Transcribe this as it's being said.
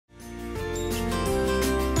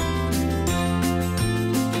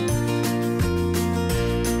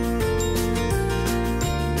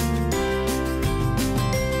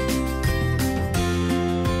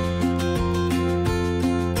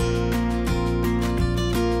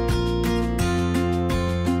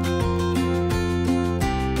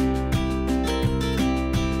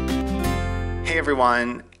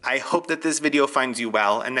everyone. I hope that this video finds you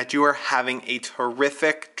well and that you are having a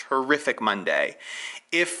terrific Monday.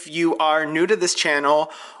 If you are new to this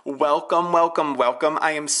channel, welcome.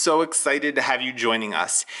 I am so excited to have you joining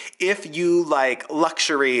us. If you like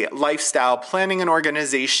luxury, lifestyle, planning and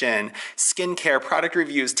organization, skincare, product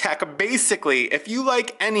reviews, tech, basically, if you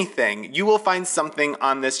like anything, you will find something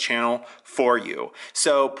on this channel for you.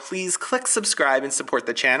 So please click subscribe and support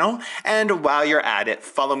the channel. And while you're at it,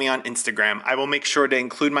 follow me on Instagram. I will make sure to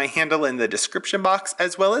include my handle in the description box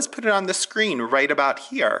as well as put it on the screen right about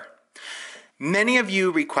here. Many of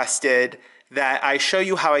you requested that I show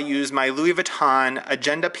you how I use my Louis Vuitton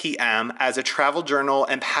Agenda PM as a travel journal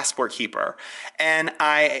and passport keeper. And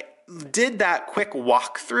I did that quick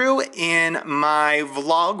walkthrough in my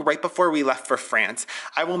vlog right before we left for France.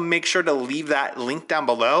 I will make sure to leave that link down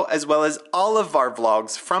below, as well as all of our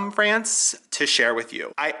vlogs from France to share with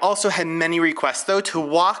you. I also had many requests though to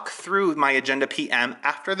walk through my Agenda PM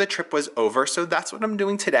after the trip was over, so that's what I'm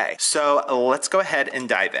doing today. So let's go ahead and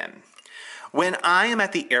dive in. When I am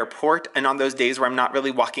at the airport and on those days where I'm not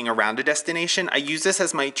really walking around a destination, I use this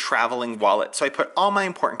as my traveling wallet. So I put all my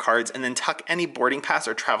important cards and then tuck any boarding pass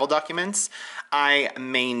or travel documents I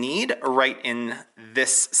may need right in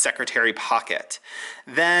this secretary pocket.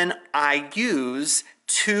 Then I use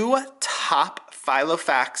two top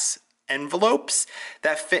Filofax envelopes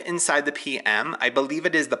that fit inside the PM. I believe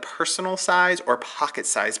it is the personal size or pocket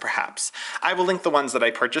size perhaps. I will link the ones that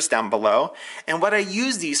I purchased down below. And what I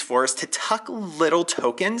use these for is to tuck little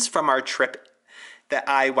tokens from our trip that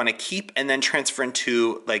I want to keep and then transfer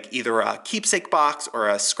into like either a keepsake box or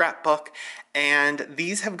a scrapbook. And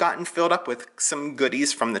these have gotten filled up with some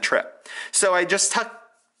goodies from the trip. So I just tucked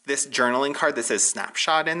this journaling card that says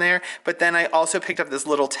snapshot in there, but then I also picked up this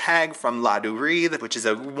little tag from La Doury, which is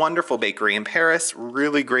a wonderful bakery in Paris,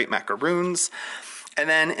 really great macaroons. And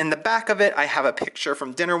then in the back of it, I have a picture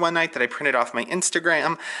from dinner one night that I printed off my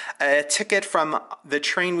Instagram, a ticket from the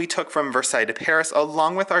train we took from Versailles to Paris,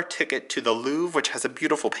 along with our ticket to the Louvre, which has a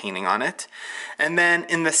beautiful painting on it. And then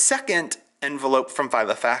in the second envelope from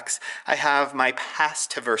Filofax, I have my pass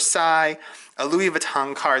to Versailles, a Louis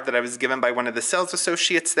Vuitton card that I was given by one of the sales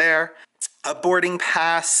associates there, a boarding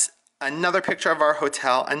pass, another picture of our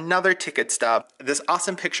hotel, another ticket stub, this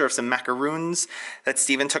awesome picture of some macaroons that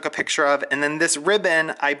Steven took a picture of, and then this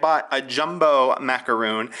ribbon, I bought a jumbo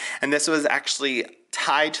macaroon, and this was actually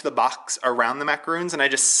tied to the box around the macaroons, and I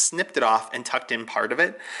just snipped it off and tucked in part of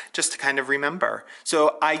it just to kind of remember.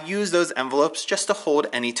 So I use those envelopes just to hold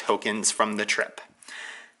any tokens from the trip.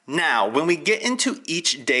 Now, when we get into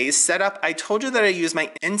each day's setup, I told you that I use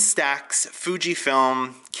my Instax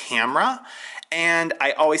Fujifilm camera, and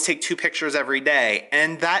I always take 2 pictures every day.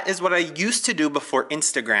 And that is what I used to do before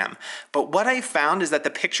Instagram. But what I found is that the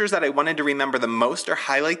pictures that I wanted to remember the most or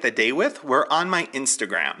highlight the day with were on my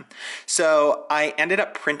Instagram. So I ended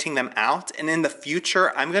up printing them out, and in the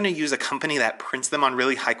future, I'm gonna use a company that prints them on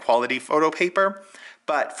really high quality photo paper.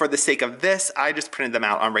 But for the sake of this, I just printed them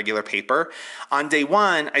out on regular paper. On day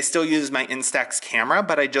one, I still use my Instax camera,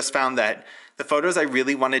 but I just found that the photos I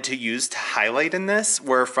really wanted to use to highlight in this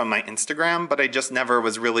were from my Instagram, but I just never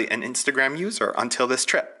was really an Instagram user until this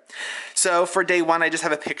trip. So for day one, I just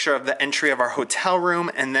have a picture of the entry of our hotel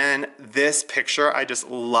room, and then this picture, I just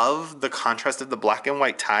love the contrast of the black and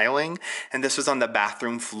white tiling, and this was on the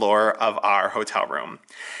bathroom floor of our hotel room.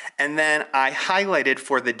 And then I highlighted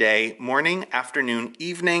for the day, morning, afternoon,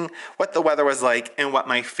 evening, what the weather was like and what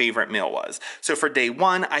my favorite meal was. So for day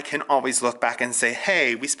one, I can always look back and say,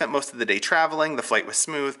 hey, we spent most of the day traveling, the flight was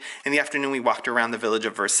smooth. In the afternoon, we walked around the village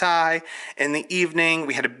of Versailles. In the evening,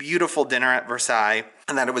 we had a beautiful dinner at Versailles,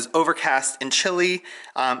 and that it was overcast and chilly,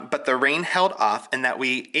 but the rain held off, and that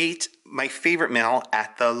we ate my favorite meal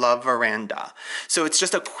at the La Veranda. So it's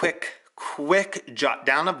just a quick jot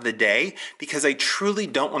down of the day because I truly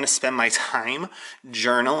don't want to spend my time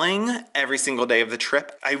journaling every single day of the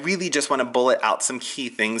trip. I really just want to bullet out some key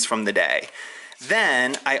things from the day.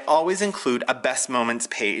 Then I always include a best moments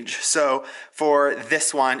page. So for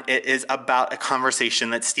this one, it is about a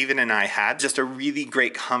conversation that Steven and I had, just a really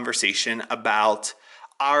great conversation about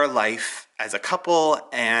our life as a couple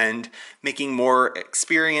and making more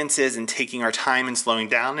experiences and taking our time and slowing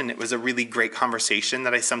down. And it was a really great conversation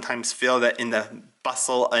that I sometimes feel that in the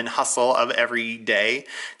bustle and hustle of every day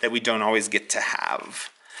that we don't always get to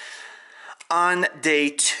have. On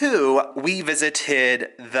day 2, we visited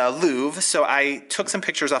the Louvre. So I took some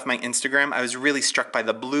pictures off my Instagram. I was really struck by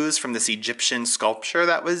the blues from this Egyptian sculpture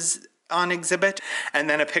that was on exhibit, and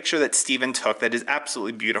then a picture that Steven took that is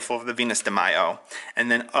absolutely beautiful of the Venus de Mayo,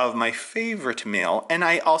 and then of my favorite meal. And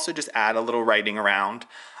I also just add a little writing around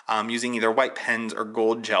using either white pens or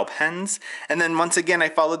gold gel pens. And then once again, I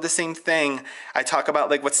followed the same thing. I talk about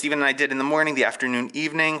like what Steven and I did in the morning, the afternoon,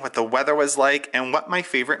 evening, what the weather was like, and what my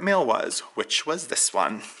favorite meal was, which was this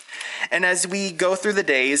one. And as we go through the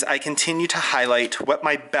days, I continue to highlight what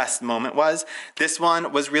my best moment was. This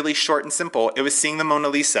one was really short and simple. It was seeing the Mona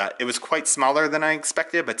Lisa. It was quite smaller than I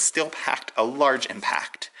expected, but still packed a large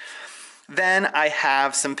impact. Then I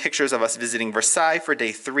have some pictures of us visiting Versailles for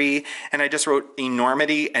day 3, and I just wrote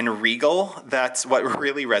enormity and regal. That's what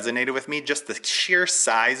really resonated with me. Just the sheer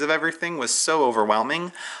size of everything was so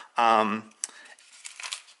overwhelming.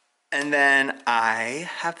 And then I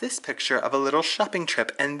have this picture of a little shopping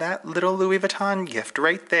trip, and that little Louis Vuitton gift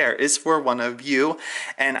right there is for one of you,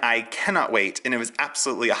 and I cannot wait, and it was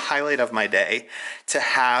absolutely a highlight of my day to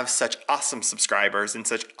have such awesome subscribers and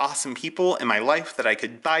such awesome people in my life that I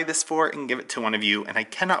could buy this for and give it to one of you, and I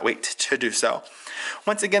cannot wait to do so.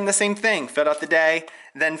 Once again, the same thing, filled out the day,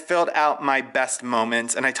 then filled out my best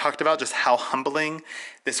moments, and I talked about just how humbling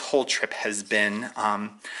this whole trip has been.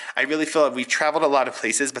 I really feel like we've traveled a lot of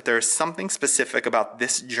places, but there's something specific about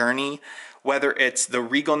this journey, whether it's the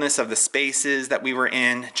regalness of the spaces that we were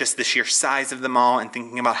in, just the sheer size of them all, and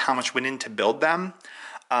thinking about how much went in to build them.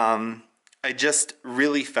 I just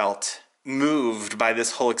really felt moved by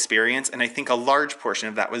this whole experience, and I think a large portion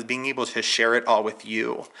of that was being able to share it all with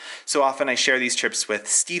you. So often I share these trips with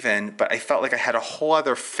Steven, but I felt like I had a whole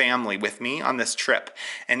other family with me on this trip,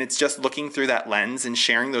 and it's just looking through that lens and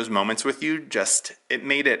sharing those moments with you, it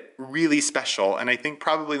made it really special, and I think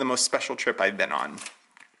probably the most special trip I've been on.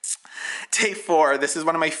 Day 4, this is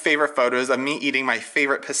one of my favorite photos of me eating my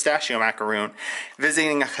favorite pistachio macaroon,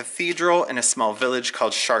 visiting a cathedral in a small village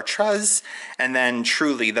called Chartres, and then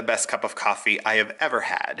truly the best cup of coffee I have ever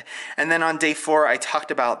had. And then on day 4, I talked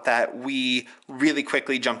about that we really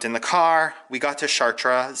quickly jumped in the car. We got to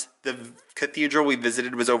Chartres. The cathedral we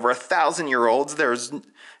visited was over 1,000-year-old. There's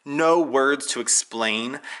no words to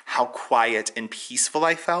explain how quiet and peaceful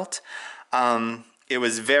I felt. It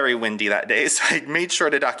was very windy that day, so I made sure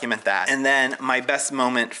to document that. And then my best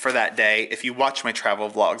moment for that day, if you watch my travel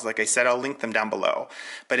vlogs, like I said, I'll link them down below.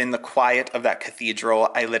 But in the quiet of that cathedral,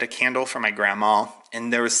 I lit a candle for my grandma,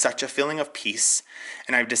 and there was such a feeling of peace.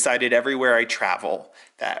 And I've decided everywhere I travel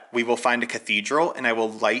that we will find a cathedral, and I will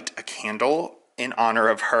light a candle in honor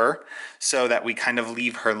of her, so that we kind of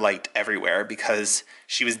leave her light everywhere, because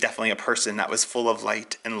she was definitely a person that was full of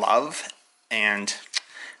light and love, and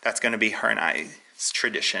that's going to be her and I's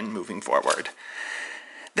tradition moving forward.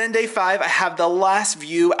 Then day 5, I have the last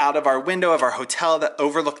view out of our window of our hotel that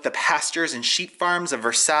overlooked the pastures and sheep farms of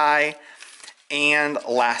Versailles. And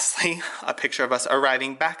lastly, a picture of us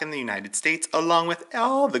arriving back in the United States along with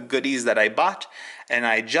all the goodies that I bought. And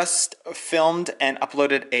I just filmed and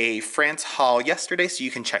uploaded a France haul yesterday, so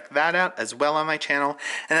you can check that out as well on my channel.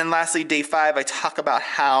 And then lastly, day 5, I talk about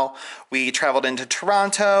how we traveled into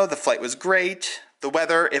Toronto. The flight was great. The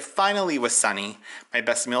weather, it finally was sunny. My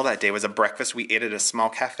best meal that day was a breakfast we ate at a small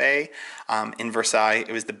cafe in Versailles.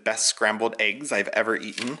 It was the best scrambled eggs I've ever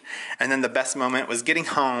eaten. And then the best moment was getting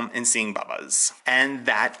home and seeing Bubba's. And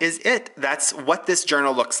that is it. That's what this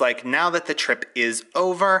journal looks like now that the trip is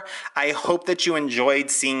over. I hope that you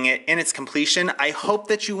enjoyed seeing it in its completion. I hope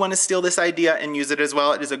that you want to steal this idea and use it as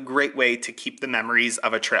well. It is a great way to keep the memories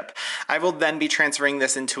of a trip. I will then be transferring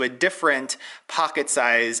this into a different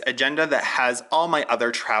pocket-size agenda that has all my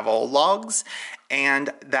other travel logs, and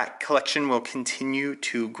that collection will continue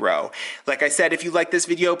to grow. Like I said, if you like this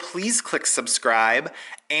video, please click subscribe,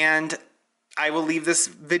 and I will leave this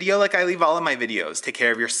video like I leave all of my videos. Take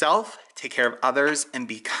care of yourself, take care of others, and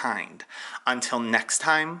be kind. Until next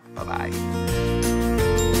time, bye-bye.